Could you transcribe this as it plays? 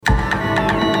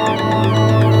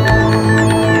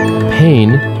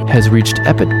Pain has reached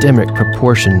epidemic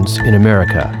proportions in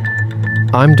America.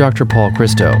 I'm Dr. Paul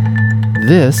Christo.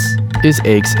 This is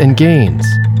Aches and Gains.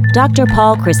 Dr.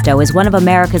 Paul Christo is one of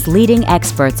America's leading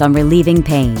experts on relieving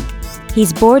pain.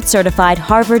 He's board-certified,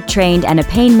 Harvard-trained, and a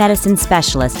pain medicine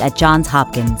specialist at Johns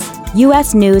Hopkins.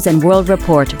 U.S. News & World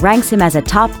Report ranks him as a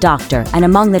top doctor and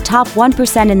among the top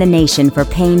 1% in the nation for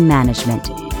pain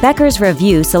management. Becker's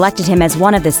Review selected him as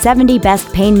one of the 70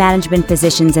 best pain management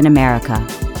physicians in America.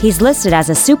 He's listed as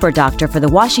a super doctor for the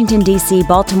Washington, D.C.,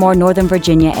 Baltimore, Northern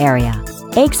Virginia area.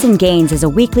 Aches and Gains is a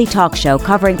weekly talk show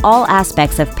covering all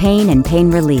aspects of pain and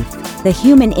pain relief. The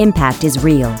human impact is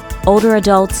real. Older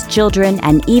adults, children,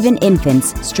 and even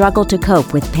infants struggle to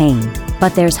cope with pain.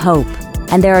 But there's hope,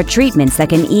 and there are treatments that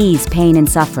can ease pain and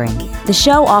suffering. The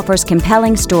show offers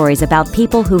compelling stories about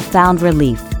people who've found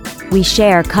relief. We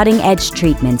share cutting-edge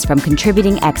treatments from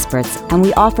contributing experts, and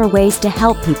we offer ways to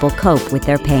help people cope with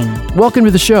their pain. Welcome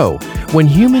to the show. When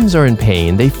humans are in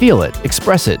pain, they feel it,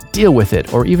 express it, deal with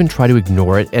it, or even try to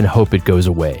ignore it and hope it goes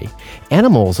away.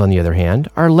 Animals, on the other hand,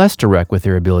 are less direct with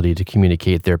their ability to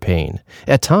communicate their pain.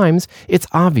 At times, it's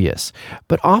obvious,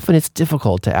 but often it's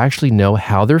difficult to actually know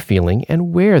how they're feeling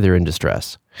and where they're in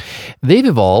distress. They've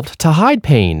evolved to hide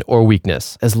pain or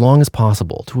weakness as long as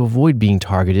possible to avoid being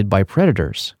targeted by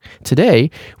predators.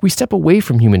 Today, we step away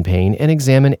from human pain and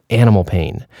examine animal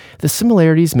pain. The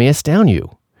similarities may astound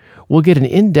you. We'll get an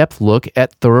in-depth look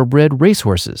at thoroughbred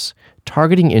racehorses.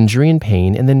 Targeting injury and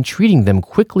pain and then treating them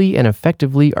quickly and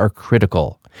effectively are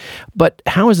critical. But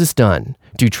how is this done?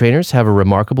 Do trainers have a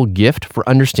remarkable gift for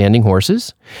understanding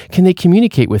horses? Can they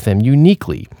communicate with them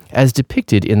uniquely, as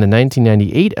depicted in the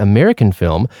 1998 American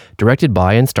film directed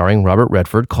by and starring Robert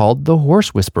Redford called The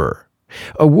Horse Whisperer?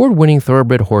 Award-winning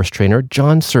thoroughbred horse trainer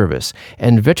John Servis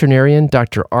and veterinarian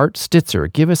Dr. Art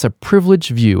Stitzer give us a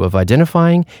privileged view of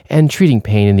identifying and treating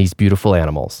pain in these beautiful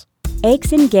animals.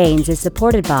 Aches and Gains is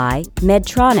supported by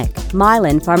Medtronic,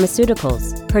 Mylan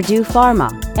Pharmaceuticals, Purdue Pharma,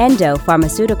 Endo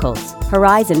Pharmaceuticals,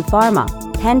 Horizon Pharma,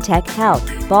 Pentec Health,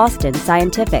 Boston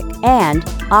Scientific, and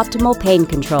Optimal Pain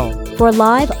Control. For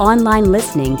live online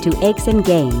listening to Aches and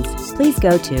Gains, please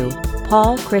go to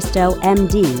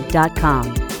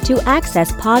paulchristomd.com. To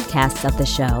access podcasts of the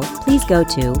show, please go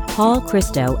to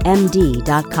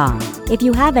paulchristomd.com. If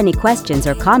you have any questions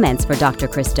or comments for Dr.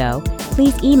 Christo,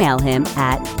 please email him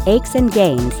at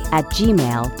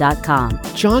achesandgains@gmail.com.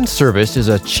 John Servis is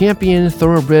a champion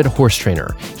thoroughbred horse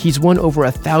trainer. He's won over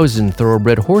 1,000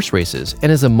 thoroughbred horse races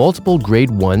and is a multiple Grade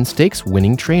 1 stakes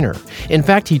winning trainer. In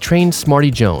fact, he trained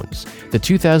Smarty Jones, the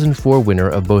 2004 winner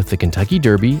of both the Kentucky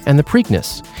Derby and the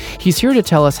Preakness. He's here to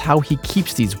tell us how he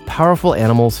keeps these powerful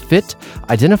animals fit,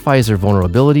 identifies their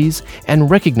vulnerabilities,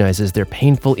 and recognizes their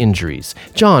painful injuries.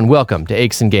 John, welcome to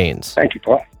Aches and Gains. Thank you,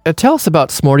 Paul. Tell us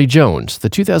about Smarty Jones, the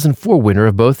 2004 winner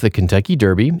of both the Kentucky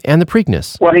Derby and the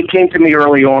Preakness. Well, he came to me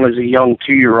early on as a young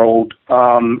 2-year-old,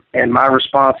 and my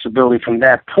responsibility from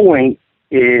that point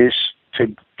is to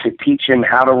teach him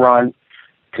how to run,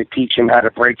 to teach him how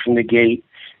to break from the gate,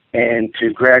 and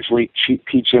to gradually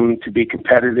teach him to be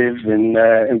competitive and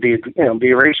be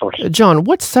a racehorse. John,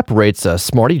 what separates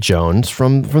Smarty Jones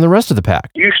from the rest of the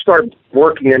pack? You start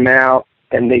working them out,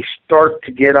 and they start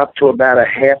to get up to about a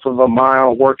half of a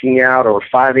mile working out or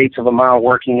 5/8 of a mile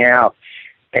working out,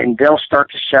 and they'll start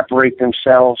to separate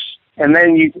themselves. And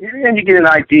then you get an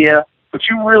idea, but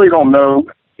you really don't know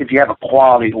if you have a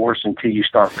quality horse until you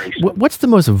start racing. What's the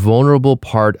most vulnerable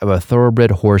part of a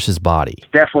thoroughbred horse's body?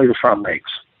 Definitely the front legs.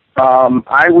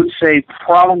 I would say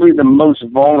probably the most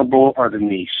vulnerable are the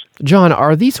knees. John,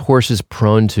 are these horses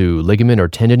prone to ligament or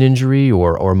tendon injury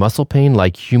or muscle pain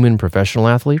like human professional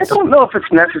athletes? I don't know if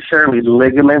it's necessarily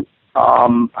ligament.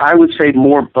 I would say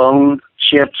more bone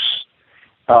chips,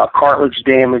 cartilage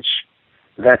damage,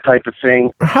 that type of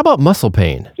thing. How about muscle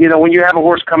pain? You know, when you have a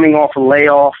horse coming off a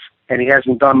layoff and he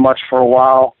hasn't done much for a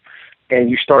while, and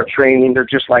you start training, they're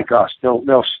just like us.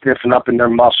 They'll stiffen up in their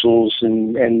muscles,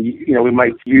 and we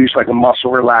might use like a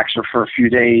muscle relaxer for a few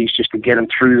days just to get them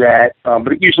through that,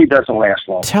 but it usually doesn't last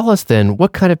long. Tell us then,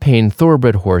 what kind of pain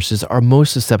thoroughbred horses are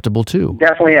most susceptible to?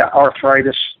 Definitely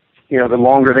arthritis. The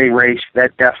longer they race,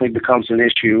 that definitely becomes an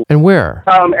issue. And where?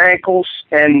 Ankles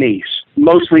and knees,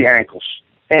 mostly ankles.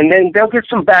 And then they'll get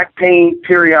some back pain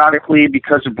periodically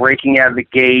because of breaking out of the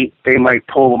gate. They might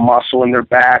pull a muscle in their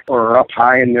back or up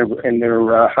high in their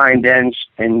hind ends,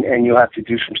 and you'll have to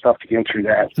do some stuff to get them through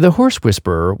that. The Horse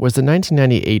Whisperer was the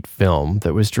 1998 film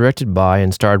that was directed by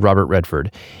and starred Robert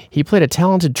Redford. He played a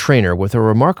talented trainer with a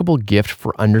remarkable gift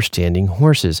for understanding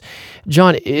horses.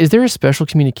 John, is there a special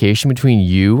communication between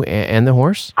you and the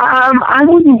horse? I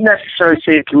wouldn't necessarily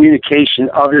say a communication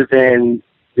other than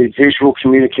the visual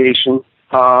communication.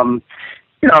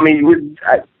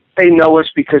 They know us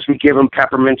because we give them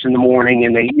peppermints in the morning,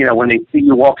 and when they see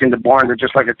you walk in the barn, they're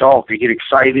just like a dog. They get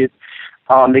excited.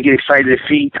 They get excited at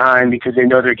feed time because they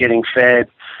know they're getting fed.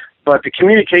 But the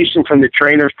communication from the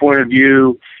trainer's point of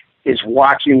view is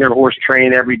watching their horse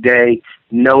train every day,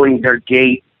 knowing their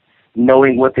gait,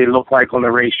 knowing what they look like on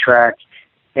the racetrack.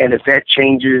 And if that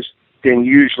changes, then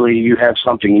usually you have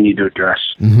something you need to address.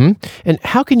 Mm-hmm. And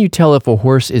how can you tell if a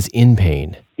horse is in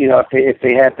pain? If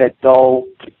they have that dull,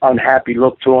 unhappy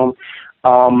look to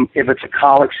them, if it's a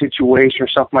colic situation or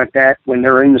something like that, when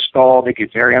they're in the stall, they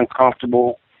get very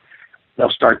uncomfortable. They'll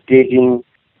start digging,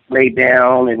 lay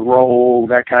down and roll,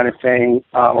 that kind of thing,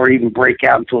 or even break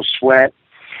out into a sweat.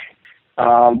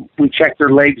 We check their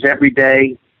legs every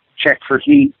day, check for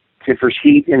heat. If there's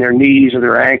heat in their knees or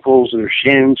their ankles or their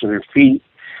shins or their feet,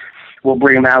 we'll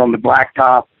bring them out on the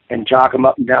blacktop and jog them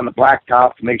up and down the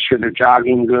blacktop to make sure they're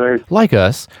jogging good. Like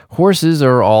us, horses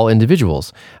are all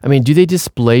individuals. Do they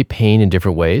display pain in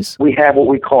different ways? We have what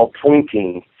we call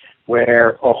pointing,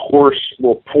 where a horse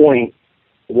will point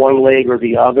one leg or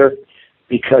the other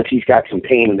because he's got some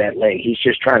pain in that leg. He's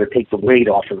just trying to take the weight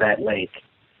off of that leg.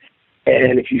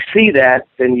 And if you see that,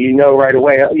 then you know right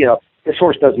away, this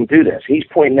horse doesn't do this. He's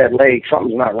pointing that leg.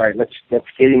 Something's not right. Let's get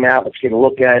him out. Let's get a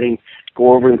look at him,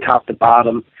 go over and top to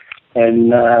bottom,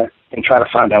 and try to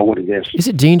find out what it is. Is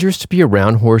it dangerous to be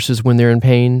around horses when they're in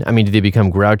pain? Do they become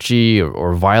grouchy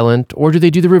or violent, or do they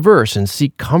do the reverse and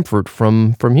seek comfort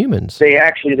from humans?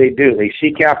 They do. They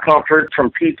seek out comfort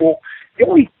from people. The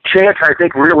only chance, I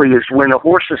think, really is when a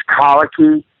horse is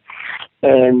colicky,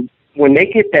 and when they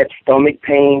get that stomach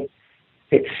pain,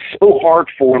 it's so hard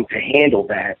for them to handle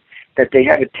that they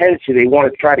have a tendency, they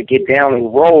want to try to get down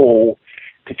and roll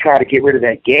to try to get rid of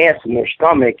that gas in their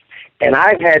stomach. And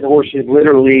I've had horses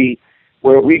literally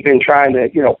where we've been trying to,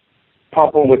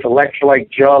 pump them with electrolyte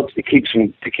jugs to keep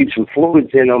some fluids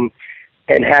in them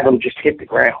and have them just hit the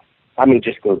ground.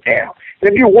 Just go down. And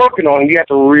if you're working on them, you have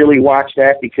to really watch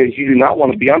that because you do not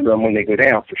want to be under them when they go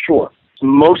down, for sure.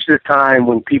 Most of the time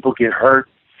when people get hurt,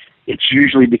 it's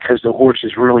usually because the horse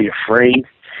is really afraid.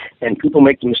 And people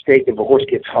make the mistake if a horse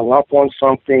gets hung up on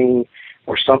something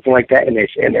or something like that, and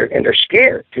they're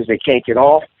scared because they can't get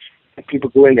off. And people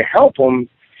go in to help them.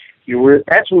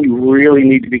 That's when you really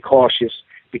need to be cautious,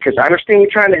 because I understand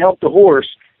you're trying to help the horse,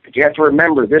 but you have to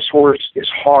remember this horse is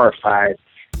horrified,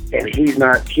 and he's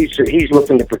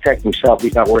looking to protect himself.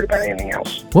 He's not worried about anything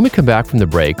else. When we come back from the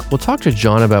break, we'll talk to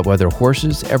John about whether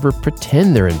horses ever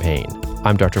pretend they're in pain.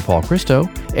 I'm Dr. Paul Christo,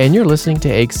 and you're listening to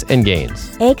Aches and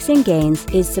Gains. Aches and Gains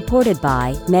is supported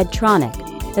by Medtronic,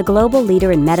 the global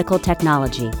leader in medical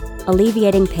technology,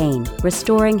 alleviating pain,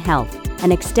 restoring health,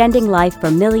 and extending life for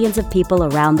millions of people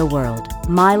around the world.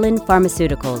 Mylan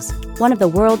Pharmaceuticals, one of the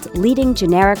world's leading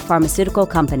generic pharmaceutical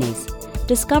companies.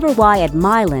 Discover why at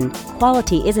Mylan,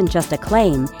 quality isn't just a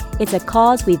claim, it's a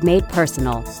cause we've made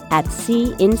personal at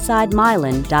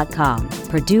seeinsidemylan.com.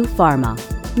 Purdue Pharma,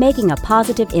 making a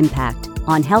positive impact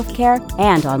on healthcare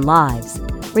and on lives,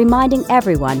 reminding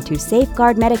everyone to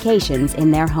safeguard medications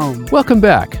in their home. Welcome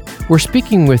back. We're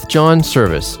speaking with John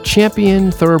Servis,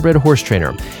 champion thoroughbred horse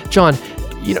trainer. John,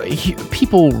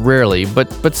 people rarely,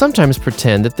 but sometimes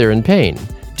pretend that they're in pain.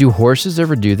 Do horses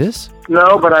ever do this?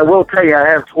 No, but I will tell you, I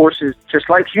have horses, just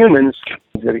like humans,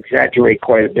 that exaggerate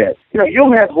quite a bit.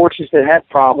 You'll have horses that have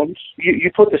problems.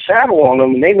 You put the saddle on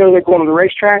them, and they know they're going to the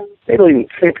racetrack. They don't even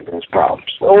think of those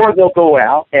problems. Or they'll go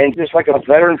out, and just like a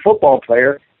veteran football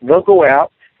player, they'll go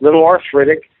out, little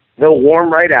arthritic, they'll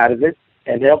warm right out of it,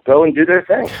 and they'll go and do their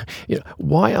thing.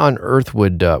 Why on earth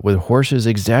would horses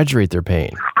exaggerate their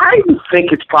pain? I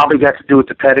think it's probably got to do with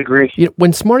the pedigree.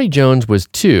 When Smarty Jones was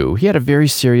 2, he had a very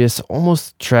serious,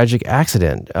 almost tragic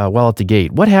accident while at the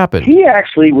gate. What happened? He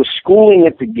actually was schooling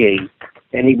at the gate,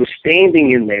 and he was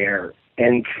standing in there,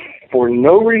 and for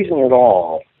no reason at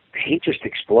all, he just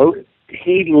exploded.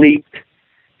 He leaped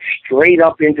straight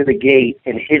up into the gate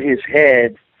and hit his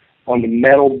head on the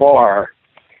metal bar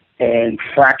and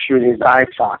fractured his eye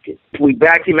socket. We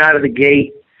backed him out of the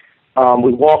gate.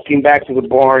 We walked him back to the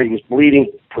barn. He was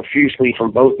bleeding profusely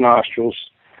from both nostrils.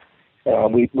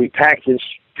 We packed his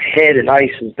head in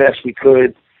ice as best we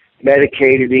could,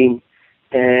 medicated him,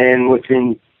 and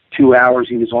within 2 hours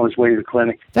he was on his way to the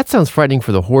clinic. That sounds frightening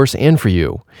for the horse and for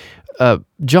you.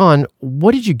 John,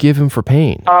 what did you give him for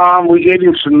pain? We gave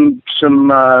him some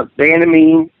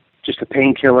Banamine, just a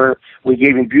painkiller. We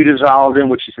gave him butazolidine,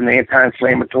 which is an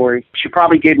anti-inflammatory. She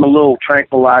probably gave him a little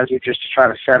tranquilizer just to try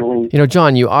to settle him.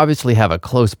 John, you obviously have a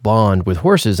close bond with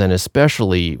horses, and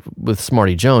especially with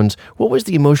Smarty Jones. What was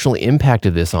the emotional impact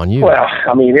of this on you? Well,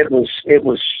 it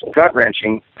was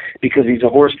gut-wrenching because he's a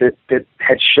horse that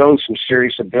had shown some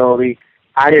serious ability.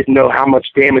 I didn't know how much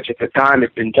damage at the time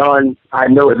had been done. I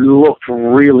know it looked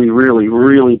really, really,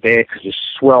 really bad because it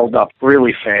swelled up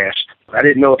really fast. I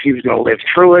didn't know if he was going to live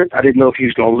through it. I didn't know if he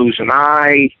was going to lose an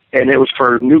eye. And it was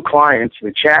for new clients,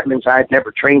 the Chapmans. I had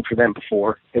never trained for them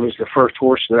before. It was the first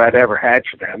horse that I'd ever had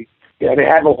for them. Yeah, they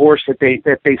have a horse that they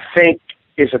think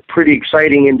is a pretty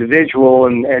exciting individual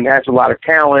and has a lot of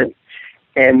talent.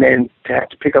 And then to have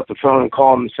to pick up the phone and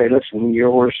call him and say, listen, your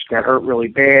horse got hurt really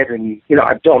bad. And,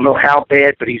 I don't know how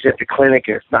bad, but he's at the clinic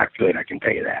and it's not good. I can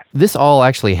tell you that. This all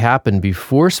actually happened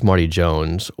before Smarty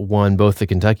Jones won both the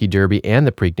Kentucky Derby and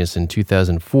the Preakness in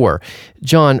 2004.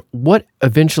 John, what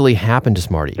eventually happened to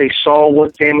Smarty? They saw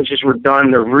what damages were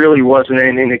done. There really wasn't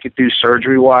anything they could do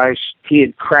surgery-wise. He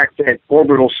had cracked that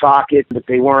orbital socket, but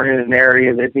they weren't in an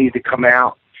area that needed to come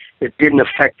out. It didn't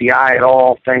affect the eye at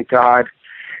all, thank God.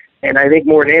 And I think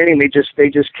more than anything, they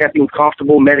just kept him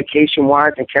comfortable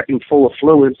medication-wise and kept him full of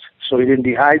fluids so he didn't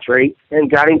dehydrate and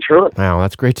got him through it. Wow,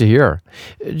 that's great to hear.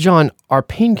 John, are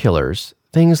painkillers,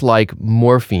 things like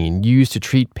morphine, used to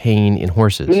treat pain in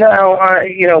horses? No,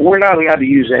 we're not allowed to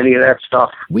use any of that stuff.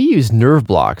 We use nerve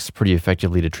blocks pretty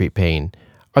effectively to treat pain.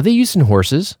 Are they used in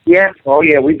horses? Yeah. Oh,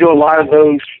 yeah. We do a lot of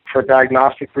those for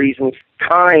diagnostic reasons.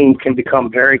 Time can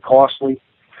become very costly.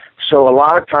 So a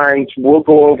lot of times we'll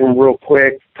go over them real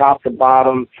quick, top to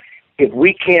bottom. If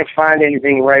we can't find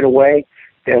anything right away,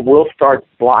 then we'll start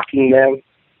blocking them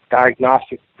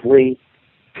diagnostically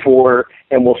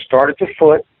and we'll start at the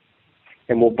foot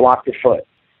and we'll block the foot.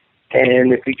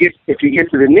 And if you get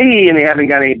to the knee and they haven't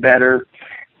got any better,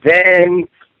 then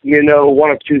one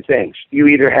of two things. You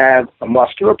either have a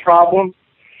muscular problem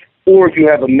or if you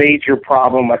have a major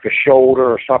problem like a shoulder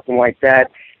or something like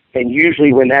that. And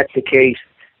usually when that's the case,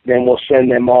 then we'll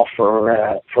send them off for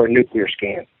a nuclear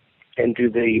scan and do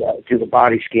the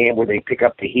body scan where they pick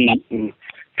up the heat and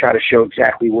try to show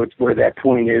exactly where that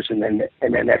point is and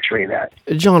then x-ray that.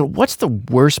 John, what's the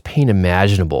worst pain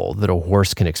imaginable that a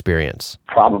horse can experience?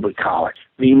 Probably colic.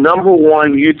 The number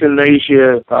one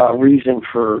euthanasia reason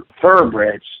for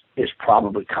thoroughbreds is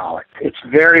probably colic. It's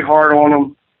very hard on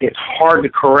them. It's hard to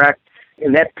correct.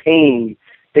 And that pain,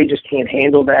 they just can't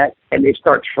handle that, and they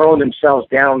start throwing themselves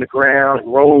down the ground,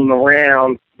 rolling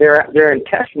around. Their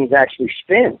intestines actually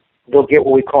spin. They'll get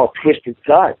what we call twisted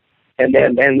gut, and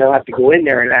then they'll have to go in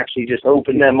there and actually just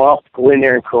open them up, go in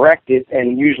there and correct it,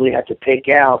 and usually have to take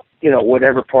out,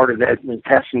 whatever part of that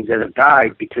intestines that have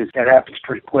died, because that happens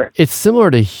pretty quick. It's similar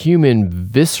to human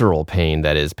visceral pain,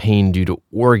 that is, pain due to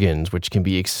organs, which can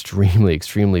be extremely,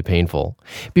 extremely painful.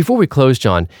 Before we close,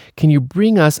 John, can you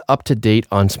bring us up to date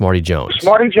on Smarty Jones?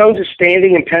 Smarty Jones is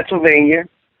standing in Pennsylvania.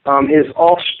 His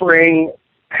offspring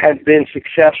has been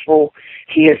successful.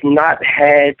 He has not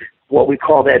had what we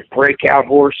call that breakout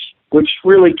horse, which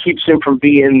really keeps him from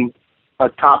being a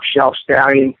top shelf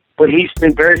stallion. But he's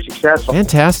been very successful.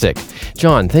 Fantastic.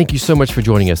 John, thank you so much for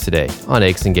joining us today on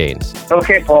Aches and Gains.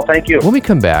 Okay, Paul, thank you. When we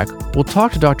come back, we'll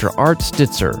talk to Dr. Art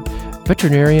Stitzer,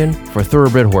 veterinarian for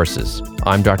thoroughbred horses.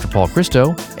 I'm Dr. Paul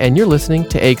Christo, and you're listening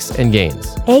to Aches and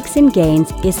Gains. Aches and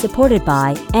Gains is supported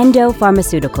by Endo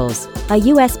Pharmaceuticals, a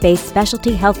U.S.-based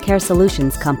specialty healthcare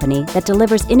solutions company that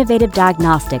delivers innovative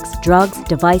diagnostics, drugs,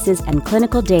 devices, and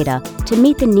clinical data to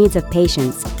meet the needs of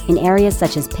patients in areas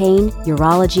such as pain,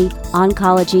 urology,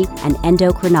 oncology, and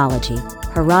endocrinology.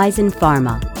 Horizon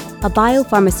Pharma, a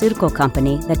biopharmaceutical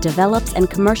company that develops and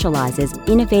commercializes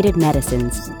innovative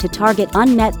medicines to target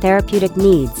unmet therapeutic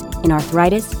needs in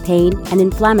arthritis, pain, and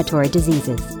inflammatory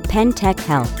diseases. Pentec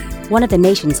Health, one of the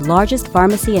nation's largest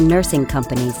pharmacy and nursing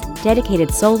companies,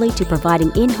 dedicated solely to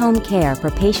providing in-home care for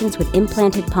patients with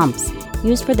implanted pumps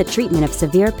used for the treatment of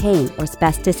severe pain or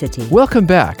spasticity. Welcome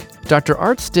back. Dr.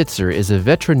 Art Stitzer is a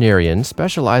veterinarian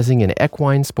specializing in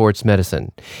equine sports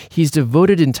medicine. He's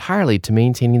devoted entirely to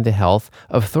maintaining the health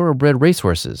of thoroughbred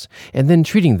racehorses and then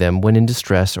treating them when in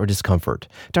distress or discomfort.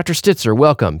 Dr. Stitzer,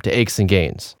 welcome to Aches and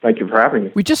Gains. Thank you for having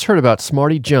me. We just heard about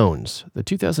Smarty Jones, the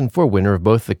 2004 winner of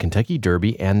both the Kentucky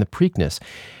Derby and the Preakness.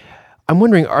 I'm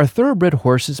wondering, are thoroughbred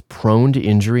horses prone to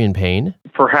injury and pain?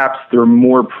 Perhaps they're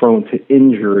more prone to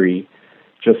injury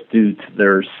just due to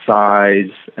their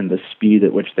size and the speed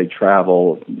at which they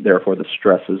travel, therefore the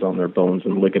stresses on their bones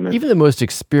and ligaments. Even the most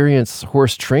experienced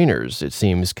horse trainers, it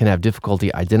seems, can have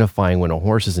difficulty identifying when a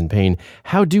horse is in pain.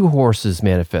 How do horses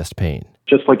manifest pain?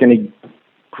 Just like any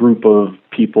group of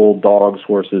people, dogs,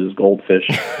 horses, goldfish,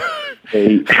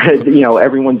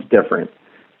 everyone's different.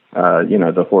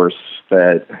 The horse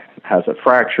that has a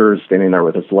fracture is standing there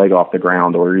with his leg off the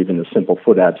ground, or even a simple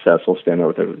foot abscess will stand there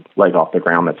with a leg off the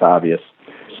ground. That's obvious.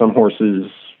 Some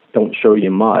horses don't show you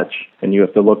much, and you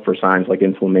have to look for signs like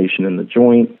inflammation in the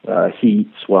joint, heat,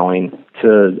 swelling,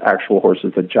 to actual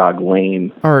horses that jog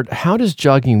lame. Art, how does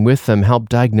jogging with them help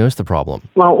diagnose the problem?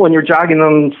 Well, when you're jogging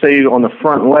them, say, on the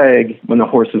front leg, when the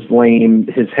horse is lame,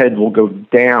 his head will go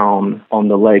down on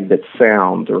the leg that's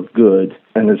sound or good,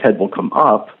 and his head will come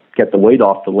up, get the weight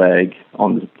off the leg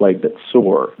on the leg that's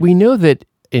sore. We know that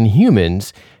in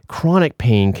humans, chronic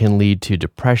pain can lead to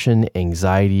depression,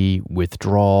 anxiety,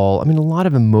 withdrawal, a lot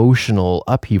of emotional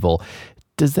upheaval.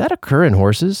 Does that occur in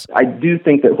horses? I do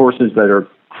think that horses that are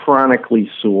chronically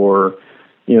sore,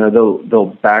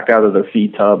 they'll back out of their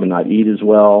feed tub and not eat as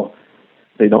well.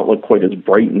 They don't look quite as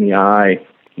bright in the eye.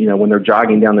 When they're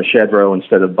jogging down the shed row,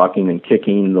 instead of bucking and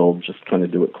kicking, they'll just kind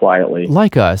of do it quietly.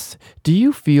 Like us, do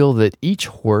you feel that each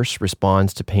horse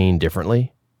responds to pain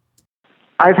differently?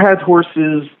 I've had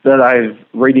horses that I've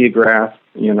radiographed,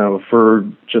 for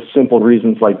just simple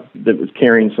reasons like that was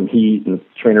carrying some heat and the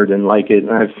trainer didn't like it.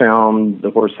 And I've found the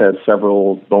horse had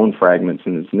several bone fragments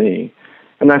in his knee.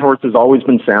 And that horse has always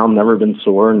been sound, never been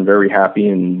sore, and very happy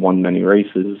and won many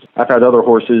races. I've had other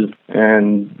horses,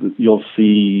 and you'll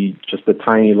see just a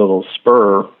tiny little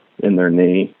spur in their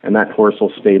knee, and that horse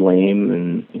will stay lame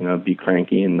and, be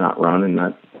cranky and not run and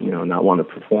not want to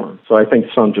perform. So I think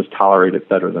some just tolerate it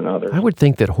better than others. I would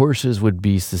think that horses would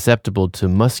be susceptible to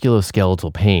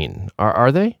musculoskeletal pain.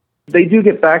 Are they? They do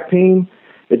get back pain.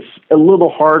 It's a little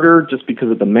harder just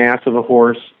because of the mass of a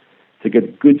horse to get a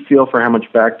good feel for how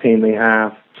much back pain they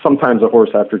have. Sometimes a horse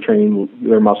after training,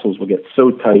 their muscles will get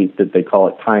so tight that they call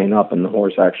it tying up, and the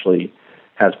horse actually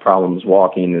has problems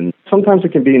walking. And sometimes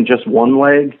it can be in just one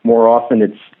leg. More often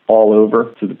it's all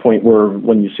over, to the point where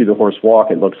when you see the horse walk,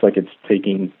 it looks like it's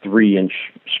taking 3-inch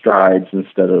strides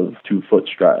instead of 2-foot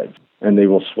strides. And they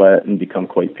will sweat and become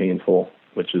quite painful,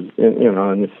 which is,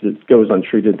 and if it goes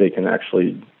untreated,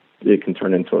 it can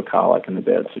turn into a colic in a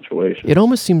bad situation. It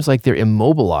almost seems like they're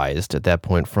immobilized at that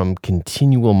point from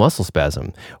continual muscle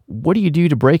spasm. What do you do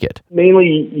to break it?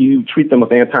 Mainly, you treat them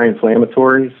with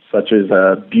anti-inflammatories, such as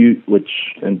bute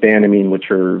and banamine,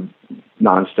 which are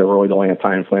non-steroidal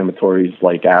anti-inflammatories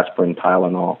like aspirin,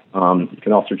 Tylenol. You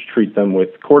can also treat them with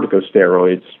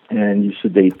corticosteroids, and you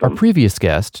sedate them. Our previous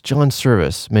guest, John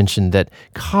Servis, mentioned that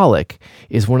colic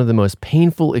is one of the most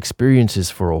painful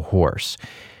experiences for a horse.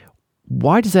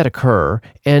 Why does that occur?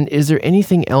 And is there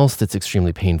anything else that's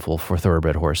extremely painful for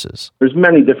thoroughbred horses? There's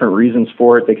many different reasons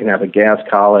for it. They can have a gas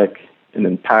colic, an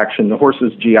impaction. The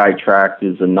horse's GI tract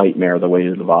is a nightmare the way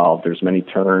it evolved. There's many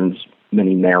turns,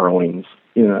 many narrowings.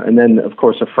 And then, of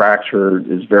course, a fracture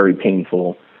is very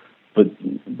painful. But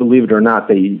believe it or not,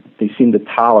 they seem to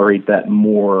tolerate that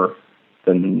more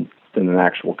than an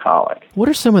actual colic. What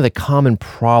are some of the common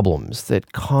problems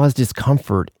that cause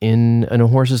discomfort in a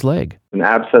horse's leg? An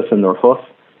abscess in their hoof,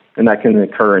 and that can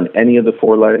occur in any of the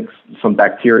 4 legs. Some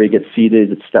bacteria gets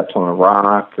seated, it steps on a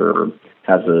rock, or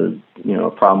has a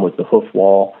problem with the hoof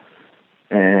wall,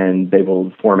 and they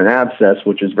will form an abscess,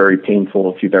 which is very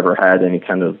painful. If you've ever had any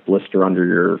kind of blister under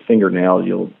your fingernail,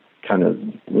 you'll kind of,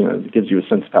 it gives you a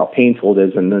sense of how painful it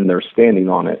is, and then they're standing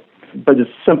on it. But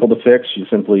it's simple to fix. You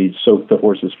simply soak the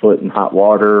horse's foot in hot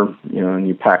water, and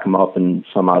you pack them up in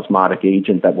some osmotic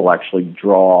agent that will actually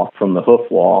draw from the hoof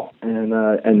wall, and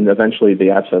eventually the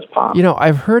abscess pops.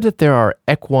 I've heard that there are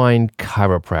equine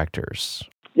chiropractors.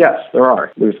 Yes, there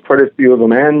are. There's quite a few of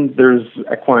them, and there's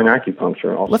equine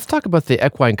acupuncture also. Let's talk about the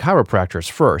equine chiropractors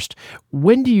first.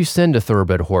 When do you send a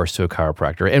thoroughbred horse to a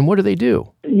chiropractor, and what do they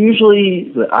do?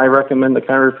 Usually, I recommend the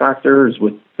chiropractors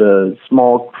with the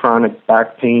small chronic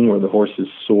back pain where the horse is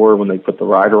sore when they put the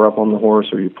rider up on the horse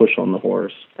or you push on the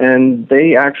horse. And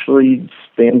they actually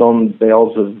stand on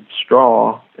bales of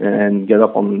straw and get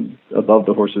up above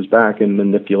the horse's back and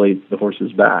manipulate the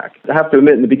horse's back. I have to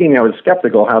admit, in the beginning, I was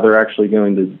skeptical how they're actually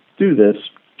going to do this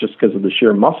just because of the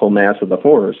sheer muscle mass of the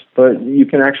horse. But you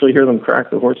can actually hear them crack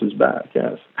the horse's back,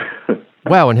 yes.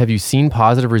 Wow, and have you seen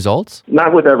positive results?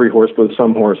 Not with every horse, but with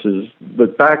some horses.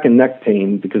 But back and neck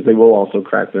pain, because they will also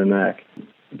crack their neck.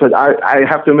 But I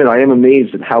have to admit, I am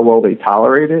amazed at how well they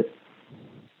tolerate it.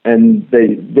 And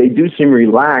they do seem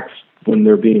relaxed when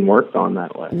they're being worked on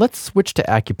that way. Let's switch to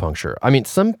acupuncture.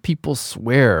 Some people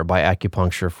swear by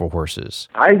acupuncture for horses.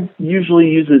 I usually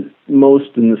use it most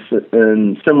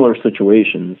in similar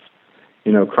situations,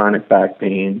 chronic back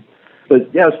pain.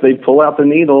 But yes, they pull out the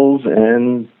needles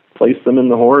and place them in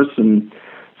the horse, and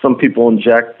some people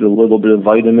inject a little bit of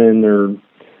vitamin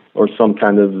or some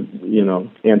kind of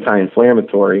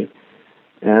anti-inflammatory,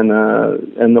 and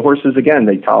the horses, again,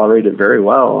 they tolerate it very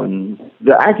well. And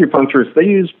the acupuncturists, they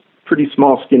use pretty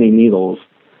small, skinny needles.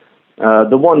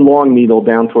 The one long needle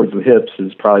down towards the hips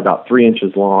is probably about 3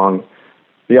 inches long.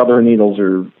 The other needles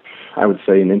are I would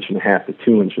say, 1.5 to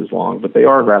 2 inches long, but they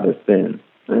are rather thin.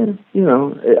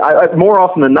 More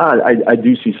often than not, I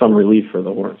do see some relief for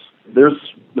the horse. There's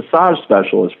massage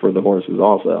specialists for the horses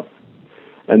also,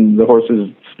 and the horses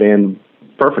stand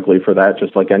perfectly for that,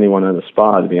 just like anyone in a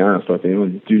spa, to be honest with you,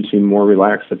 and do seem more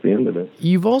relaxed at the end of it.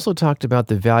 You've also talked about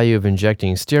the value of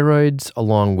injecting steroids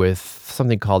along with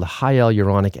something called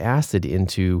hyaluronic acid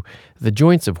into the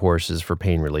joints of horses for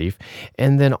pain relief,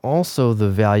 and then also the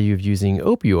value of using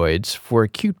opioids for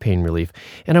acute pain relief.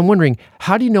 And I'm wondering,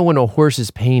 how do you know when a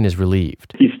horse's pain is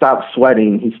relieved? He stops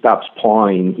sweating, he stops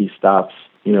pawing, he stops,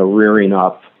 rearing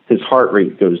up. His heart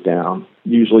rate goes down.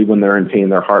 Usually when they're in pain,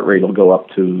 their heart rate will go up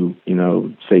to,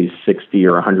 say 60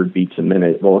 or 100 beats a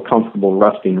minute. Well, a comfortable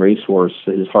resting racehorse,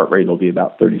 his heart rate will be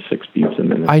about 36 beats a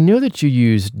minute. I know that you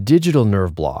use digital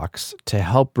nerve blocks to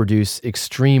help reduce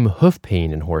extreme hoof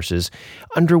pain in horses.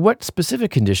 Under what specific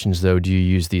conditions, though, do you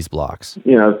use these blocks?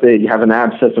 If they have an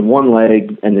abscess in one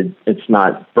leg and it's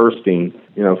not bursting,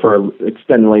 for an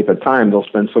extended length of time, they'll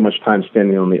spend so much time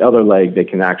standing on the other leg, they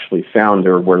can actually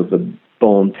founder where the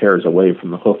bone tears away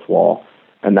from the hoof wall.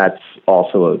 And that's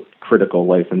also a critical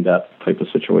life and death type of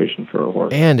situation for a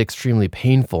horse. And extremely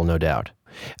painful, no doubt.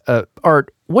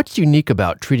 Art, what's unique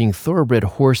about treating thoroughbred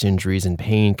horse injuries and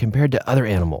pain compared to other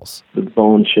animals? The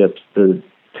bone chips, the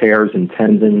tears and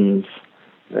tendons,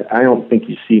 I don't think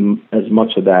you see as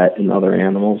much of that in other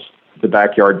animals. The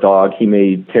backyard dog, he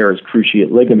may tear his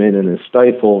cruciate ligament in his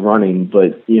stifle running,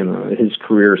 but, his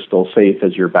career is still safe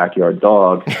as your backyard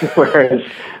dog. Whereas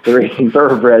the racing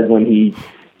thoroughbred, when he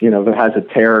has a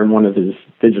tear in one of his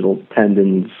digital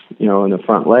tendons, in the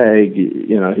front leg,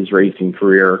 his racing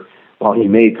career, while he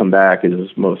may come back,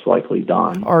 is most likely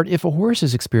done. Art, if a horse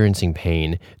is experiencing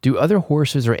pain, do other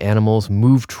horses or animals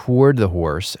move toward the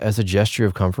horse as a gesture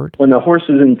of comfort? When the horse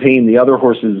is in pain, the other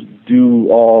horses do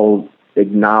all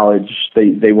acknowledge,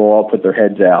 they will all put their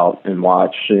heads out and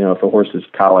watch. If a horse is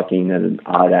colicking at an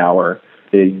odd hour,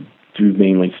 they do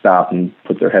mainly stop and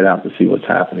put their head out to see what's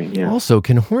happening. Yeah. Also,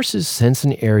 can horses sense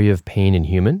an area of pain in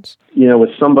humans? With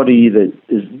somebody that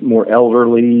is more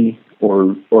elderly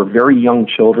or very young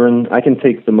children, I can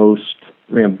take the most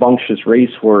rambunctious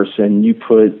racehorse and you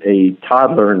put a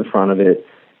toddler in front of it,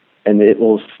 and it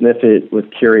will sniff it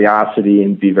with curiosity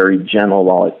and be very gentle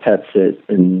while it pets it.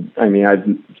 And I've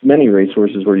many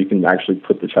racehorses where you can actually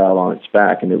put the child on its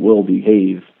back and it will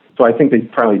behave. So I think they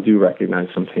probably do recognize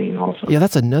some pain also. Yeah,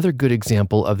 that's another good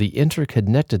example of the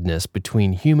interconnectedness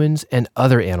between humans and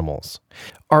other animals.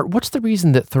 Art, what's the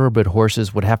reason that thoroughbred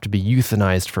horses would have to be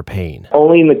euthanized for pain?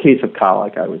 Only in the case of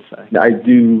colic, I would say. I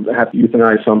do have to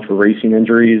euthanize some for racing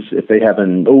injuries. If they have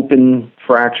an open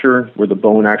fracture where the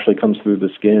bone actually comes through the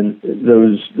skin,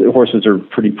 those horses are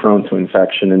pretty prone to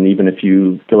infection, and even if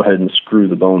you go ahead and screw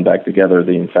the bone back together,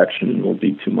 the infection will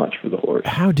be too much for the horse.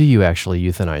 How do you actually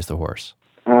euthanize the horse?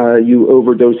 You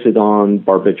overdose it on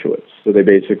barbiturates, so they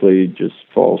basically just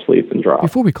fall asleep and drop.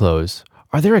 Before we close,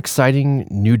 are there exciting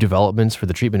new developments for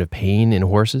the treatment of pain in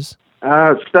horses?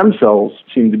 Stem cells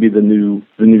seem to be the new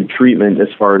treatment as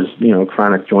far as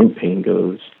chronic joint pain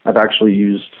goes. I've actually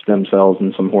used stem cells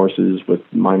in some horses with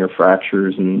minor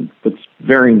fractures and with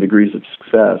varying degrees of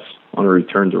success on a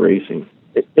return to racing.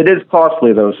 It is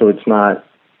costly though, so it's not.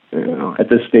 At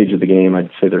this stage of the game,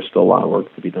 I'd say there's still a lot of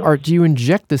work to be done. Art, do you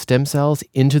inject the stem cells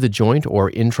into the joint or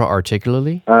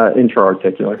intra-articularly?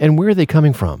 Intra-articular. And where are they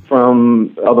coming from?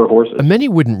 From other horses. Many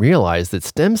wouldn't realize that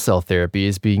stem cell therapy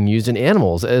is being used in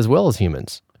animals as well as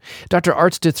humans. Dr.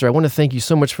 Art Stitzer, I want to thank you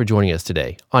so much for joining us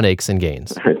today on Aches and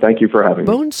Gains. Thank you for having me.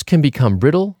 Bones can become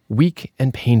brittle, weak,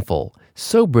 and painful.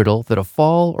 So brittle that a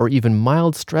fall or even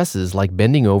mild stresses like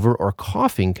bending over or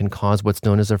coughing can cause what's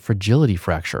known as a fragility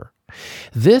fracture.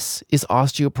 This is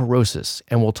osteoporosis,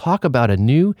 and we'll talk about a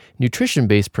new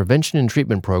nutrition-based prevention and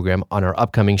treatment program on our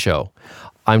upcoming show.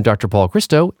 I'm Dr. Paul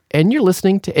Christo, and you're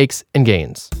listening to Aches and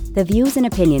Gains. The views and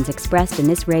opinions expressed in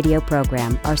this radio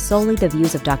program are solely the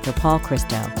views of Dr. Paul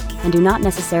Christo and do not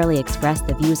necessarily express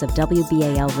the views of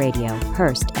WBAL Radio,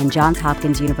 Hearst, and Johns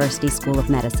Hopkins University School of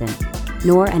Medicine,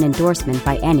 nor an endorsement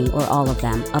by any or all of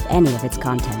them of any of its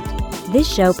content.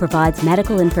 This show provides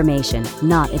medical information,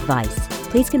 not advice.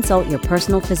 Please consult your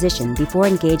personal physician before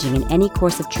engaging in any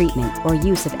course of treatment or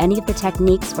use of any of the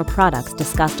techniques or products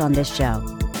discussed on this show.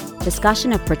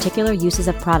 Discussion of particular uses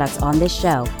of products on this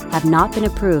show have not been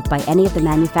approved by any of the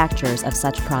manufacturers of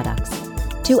such products.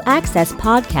 To access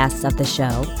podcasts of the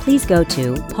show, please go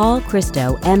to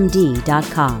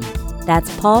paulchristomd.com.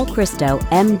 That's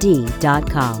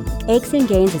paulchristomd.com. Aches and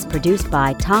Gains is produced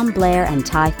by Tom Blair and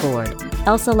Ty Ford.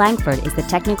 Elsa Langford is the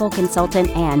technical consultant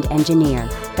and engineer.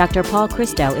 Dr. Paul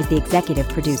Christo is the executive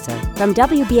producer. From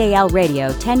WBAL Radio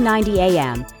 1090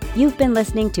 AM, You've been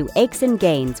listening to Aches and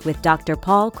Gains with Dr.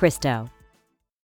 Paul Christo.